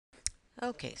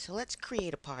Okay, so let's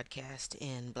create a podcast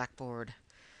in Blackboard.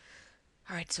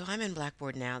 All right, so I'm in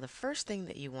Blackboard now. The first thing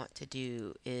that you want to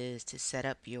do is to set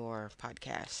up your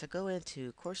podcast. So go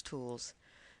into Course Tools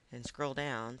and scroll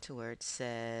down to where it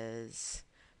says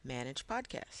Manage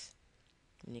Podcasts.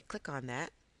 And you click on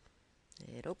that.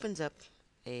 It opens up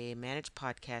a Manage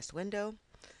Podcast window.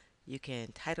 You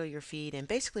can title your feed, and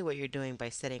basically what you're doing by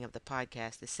setting up the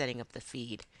podcast is setting up the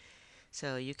feed.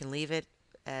 So you can leave it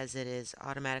as it is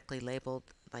automatically labeled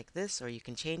like this, or you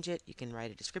can change it. You can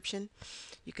write a description.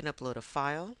 You can upload a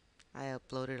file. I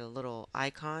uploaded a little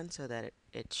icon so that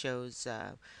it shows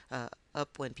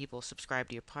up when people subscribe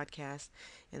to your podcast.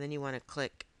 And then you want to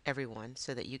click everyone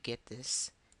so that you get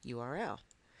this URL.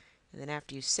 And then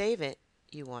after you save it,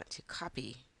 you want to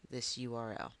copy this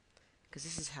URL because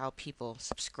this is how people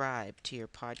subscribe to your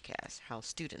podcast, how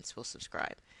students will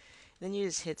subscribe. Then you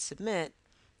just hit submit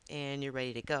and you're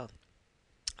ready to go.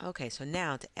 Okay, so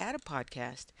now to add a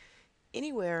podcast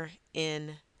anywhere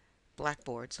in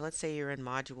Blackboard. So let's say you're in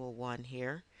Module 1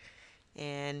 here,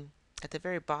 and at the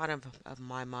very bottom of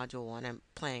my Module 1, I'm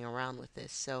playing around with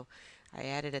this. So I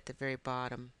added at the very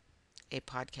bottom a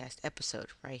podcast episode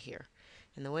right here.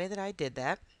 And the way that I did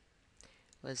that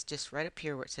was just right up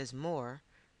here where it says More,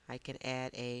 I can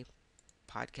add a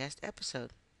podcast episode.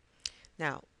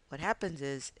 Now, what happens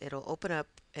is it'll open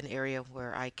up an area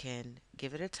where I can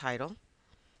give it a title.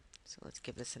 So let's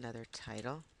give this another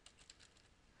title.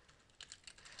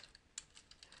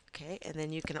 Okay, and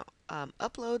then you can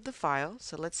upload the file.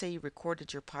 So let's say you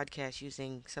recorded your podcast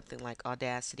using something like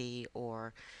Audacity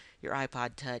or your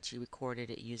iPod Touch. You recorded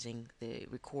it using the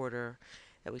recorder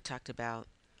that we talked about.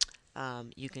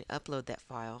 You can upload that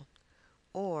file,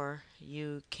 or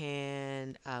you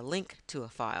can link to a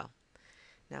file.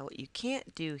 Now, what you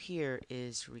can't do here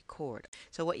is record.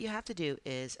 So what you have to do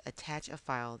is attach a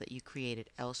file that you created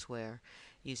elsewhere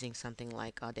using something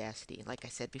like Audacity, like I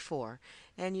said before.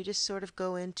 And you just sort of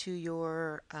go into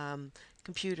your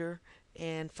computer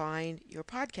and find your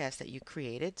podcast that you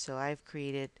created. So I've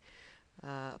created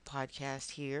a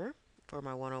podcast here for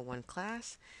my 101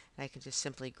 class. I can just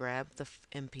simply grab the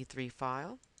MP3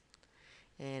 file,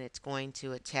 and it's going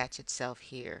to attach itself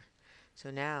here.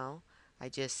 So now I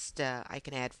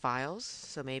can add files.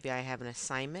 So maybe I have an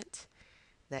assignment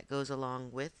that goes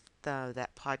along with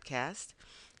that podcast.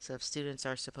 So if students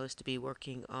are supposed to be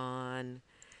working on,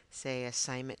 say,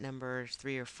 assignment number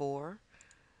 3 or 4,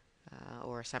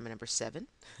 or assignment number 7,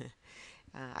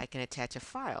 I can attach a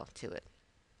file to it.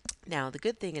 Now, the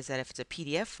good thing is that if it's a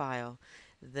PDF file,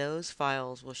 those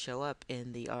files will show up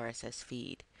in the RSS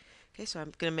feed. Okay, so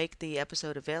I'm going to make the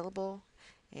episode available,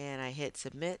 and I hit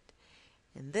submit.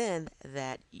 And then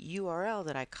that URL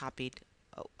that I copied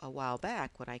a while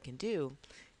back, what I can do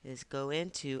is go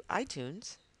into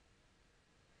iTunes.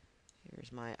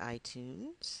 Here's my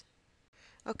iTunes.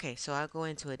 Okay, so I'll go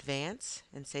into Advance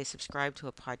and say subscribe to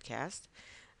a podcast.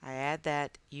 I add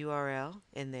that URL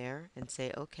in there and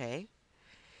say OK.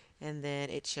 And then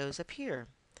it shows up here.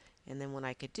 And then what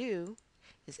I could do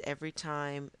is every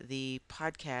time the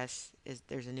podcast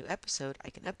there's a new episode,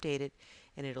 I can update it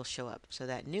and it'll show up. So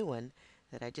that new one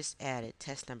that I just added,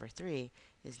 test number 3,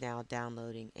 is now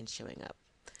downloading and showing up.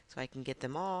 So I can get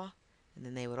them all, and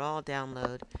then they would all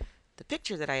download. The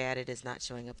picture that I added is not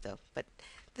showing up though, but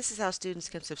this is how students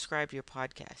can subscribe to your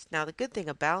podcast. Now the good thing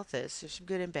about this, there's some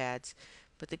good and bads,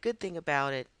 but the good thing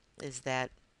about it is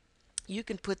that you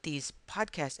can put these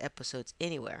podcast episodes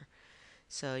anywhere.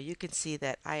 So you can see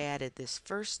that I added these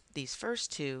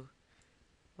first two,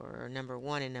 or number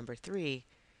 1 and number 3,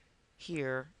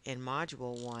 here in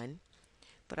Module 1,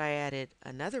 but I added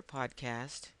another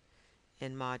podcast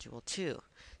in Module 2.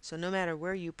 So no matter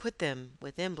where you put them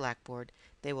within Blackboard,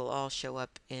 they will all show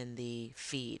up in the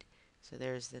feed. So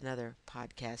there's another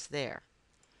podcast there.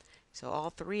 So all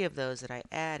 3 of those that I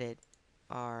added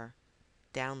are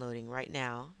downloading right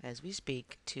now as we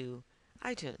speak to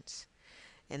iTunes.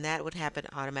 And that would happen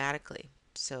automatically.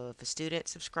 So if a student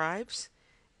subscribes,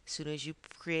 as soon as you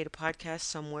create a podcast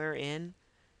somewhere in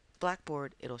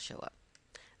Blackboard, it'll show up.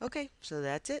 Okay, so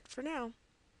that's it for now.